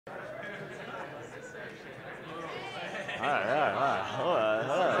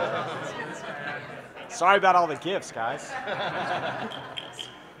Sorry about all the gifts, guys. Can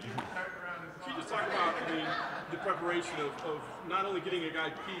you just talk about, the preparation of not only getting a guy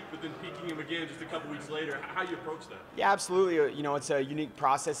peak, but then peaking him again just a couple weeks later, how you approach that? Yeah, absolutely. You know, it's a unique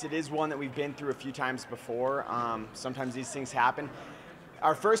process. It is one that we've been through a few times before. Sometimes these things happen.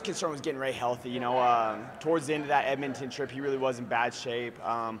 Our first concern was getting Ray healthy. You know, towards the end of that Edmonton trip, he really was in bad shape.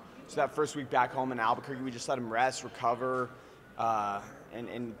 So that first week back home in Albuquerque, we just let him rest, recover,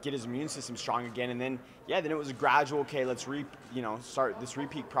 and get his immune system strong again. And then, then it was a gradual. Okay, let's start this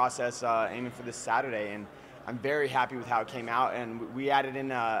repeat process, aiming for this Saturday. And I'm very happy with how it came out. And we added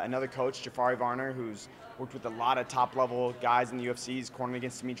in another coach, Jafari Varner, who's worked with a lot of top-level guys in the UFC. He's cornered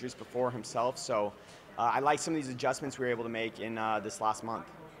against Demetrius before himself. So I like some of these adjustments we were able to make in this last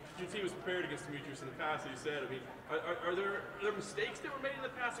month. Your team was prepared against Demetrius in the past, as you said. Are there mistakes that were made in the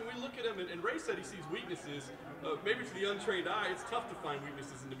past? And we look at him, and Ray said he sees weaknesses. Maybe to the untrained eye, it's tough to find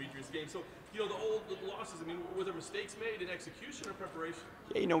weaknesses in Demetrius' game. So, the old losses, were there mistakes made in execution or preparation?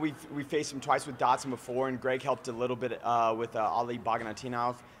 Yeah, we faced him twice with Dotson before, and Greg helped a little bit with Ali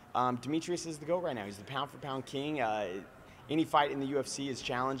Boganatinov. Demetrius is the GOAT right now. He's the pound-for-pound king. Any fight in the UFC is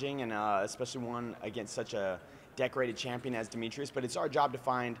challenging, and especially one against such a decorated champion as Demetrius. But it's our job to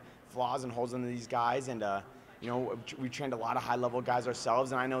find flaws and holes in these guys, and we trained a lot of high-level guys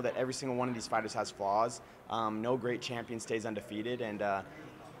ourselves, and I know that every single one of these fighters has flaws. No great champion stays undefeated, and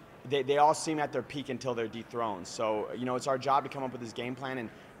they all seem at their peak until they're dethroned. So, it's our job to come up with this game plan, and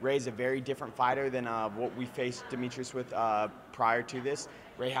Ray's a very different fighter than what we faced Demetrius with prior to this.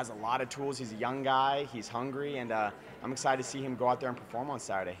 Ray has a lot of tools. He's a young guy. He's hungry, and I'm excited to see him go out there and perform on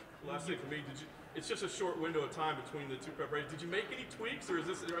Saturday. Last thing for me, it's just a short window of time between the two preparations. Did you make any tweaks, or is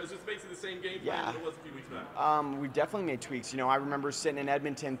this basically the same game plan that it was a few weeks back? We definitely made tweaks. I remember sitting in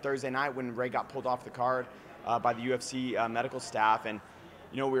Edmonton Thursday night when Ray got pulled off the card by the UFC medical staff, and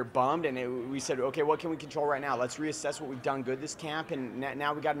we were bummed, and we said, okay, what can we control right now? Let's reassess what we've done good this camp, and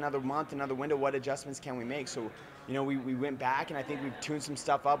now we got another month, another window. What adjustments can we make? So, we went back, and I think we've tuned some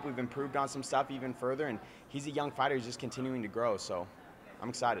stuff up. We've improved on some stuff even further, and he's a young fighter. He's just continuing to grow, so I'm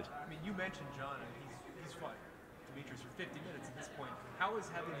excited. You mentioned John, and he's fought Demetrius for 50 minutes at this point. How has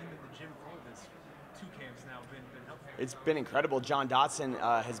having him in the gym for this 2 camps now been helpful? It's been incredible. John Dotson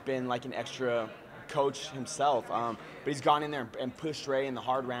has been like an extra coach himself, but he's gone in there and pushed Ray in the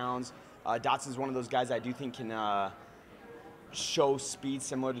hard rounds. Dotson's one of those guys I do think can show speed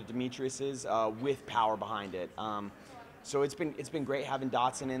similar to Demetrius's with power behind it. So it's been great having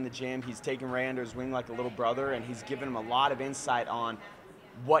Dotson in the gym. He's taken Ray under his wing like a little brother, and he's given him a lot of insight on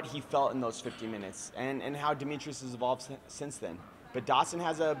what he felt in those 50 minutes and how Demetrius has evolved since then. But Dotson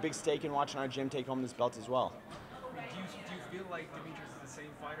has a big stake in watching our gym take home this belt as well. Do you feel like Demetrius is the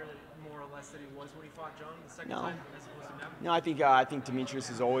same fighter, more or less, that he was when he fought John the second time as opposed to now? No, I think Demetrius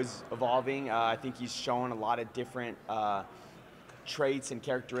is always evolving. I think he's shown a lot of different traits and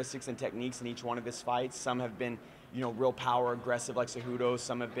characteristics and techniques in each one of his fights. Some have been real power, aggressive like Cejudo.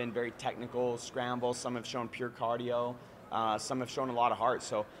 Some have been very technical, scramble. Some have shown pure cardio. Some have shown a lot of heart.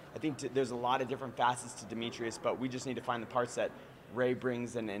 So I think there's a lot of different facets to Demetrius, but we just need to find the parts that Ray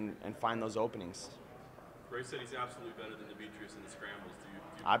brings and find those openings. Ray said he's absolutely better than Demetrius in the scrambles. Do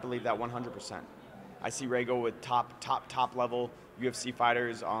you I believe that 100%. I see Ray go with top level UFC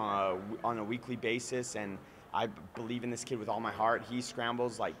fighters on a weekly basis, and I believe in this kid with all my heart. He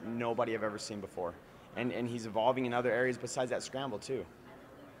scrambles like nobody I've ever seen before. And he's evolving in other areas besides that scramble too.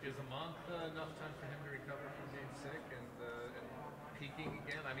 Is a month enough time for him to recover from being sick and peaking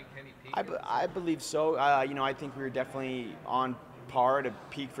again? Can he peak? I believe so. I think we were definitely on par to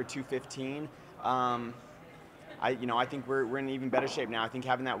peak for 215. I think we're in even better shape now. I think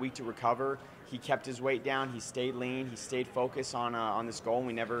having that week to recover, he kept his weight down, he stayed lean, he stayed focused on this goal, and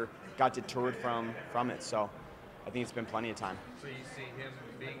we never got deterred from it. So I think it's been plenty of time. So you see him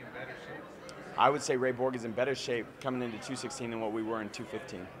being in better shape? I would say Ray Borg is in better shape coming into 216 than what we were in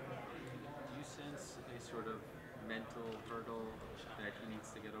 215. Do you sense a sort of mental hurdle that he needs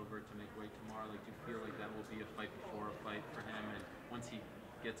to get over to make weight tomorrow? Like, do you feel like that will be a fight before a fight for him, and once he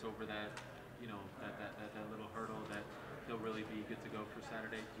gets over that, that little hurdle, that he'll really be good to go for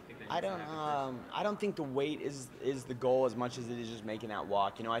Saturday? Do you think that I don't think the weight is the goal as much as it is just making that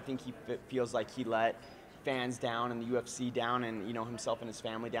walk. I think he feels like he let fans down and the UFC down, and himself and his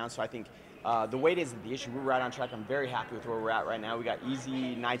family down. So I think the weight isn't the issue. We're right on track. I'm very happy with where we're at right now. We got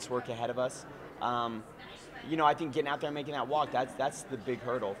easy night's work ahead of us. I think getting out there and making that walk, that's the big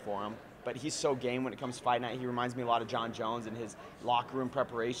hurdle for him. But he's so game when it comes to fight night. He reminds me a lot of John Jones and his locker room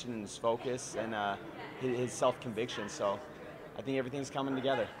preparation and his focus and his self-conviction. So I think everything's coming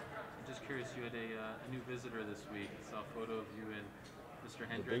together. I'm just curious, you had a new visitor this week. I saw a photo of you and Mr.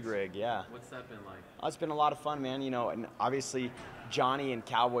 Hendricks. The big rig, yeah. What's that been like? Oh, it's been a lot of fun, man. You know, and obviously Johnny and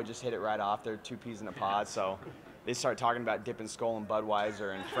Cowboy just hit it right off. They're two peas in a pod, so they start talking about dipping Skull in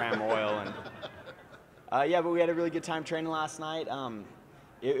Budweiser and Fram oil. And yeah, but we had a really good time training last night.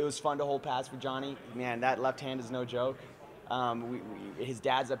 It was fun to hold pads for Johnny. Man, that left hand is no joke. His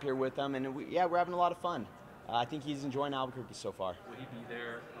dad's up here with him, and yeah, we're having a lot of fun. I think he's enjoying Albuquerque so far. Will he be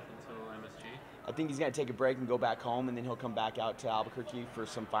there up until MSG? I think he's going to take a break and go back home, and then he'll come back out to Albuquerque for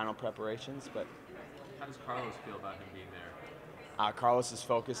some final preparations. But how does Carlos feel about him being there? Carlos is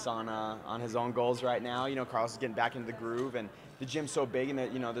focused on his own goals right now. You know, Carlos is getting back into the groove, and the gym's so big, and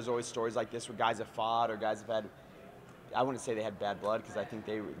that, you know, there's always stories like this where guys have fought or guys have had. I wouldn't say they had bad blood, because I think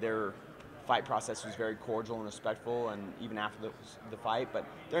their fight process was very cordial and respectful, and even after the fight. But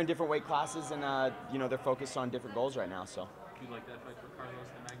they're in different weight classes, and you know, they're focused on different goals right now. So. Do you like that fight for Carlos,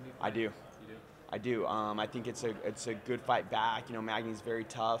 the Magny fight? I do. You do? I do. I think it's a good fight back. You know, Magny's very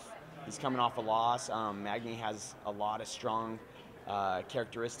tough. He's coming off a loss. Magny has a lot of strong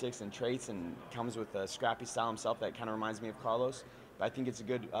characteristics and traits, and comes with a scrappy style himself that kind of reminds me of Carlos. But I think it's a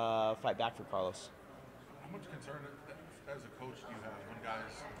good fight back for Carlos. How much concern as a coach do you have when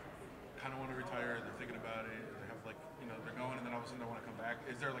guys kind of want to retire, they're thinking about it, they have, like, you know, they're going and then all of a sudden they want to come back?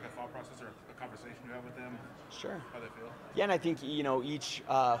 Is there like a thought process or a conversation you have with them? Sure. How they feel? Yeah, and I think, you know, each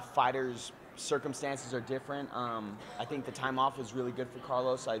fighter's circumstances are different. I think the time off was really good for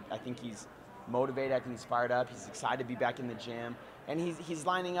Carlos. I think he's motivated. I think he's fired up. He's excited to be back in the gym. And he's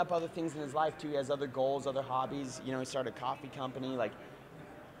lining up other things in his life too. He has other goals, other hobbies. You know, he started a coffee company. Like,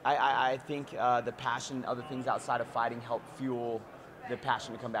 I think the passion, other things outside of fighting help fuel the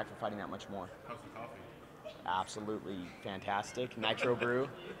passion to come back for fighting that much more. How's the coffee? Absolutely fantastic. Nitro brew.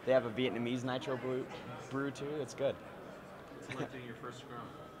 They have a Vietnamese nitro brew too. It's good. It's like doing your first scrum.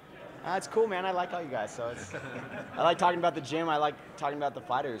 It's cool, man. I like all you guys. So I like talking about the gym. I like talking about the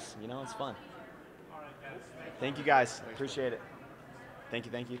fighters. You know, it's fun. Thank you, guys. Appreciate it. Thank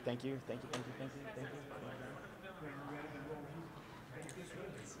you, thank you, thank you, thank you, thank you, thank you, thank you.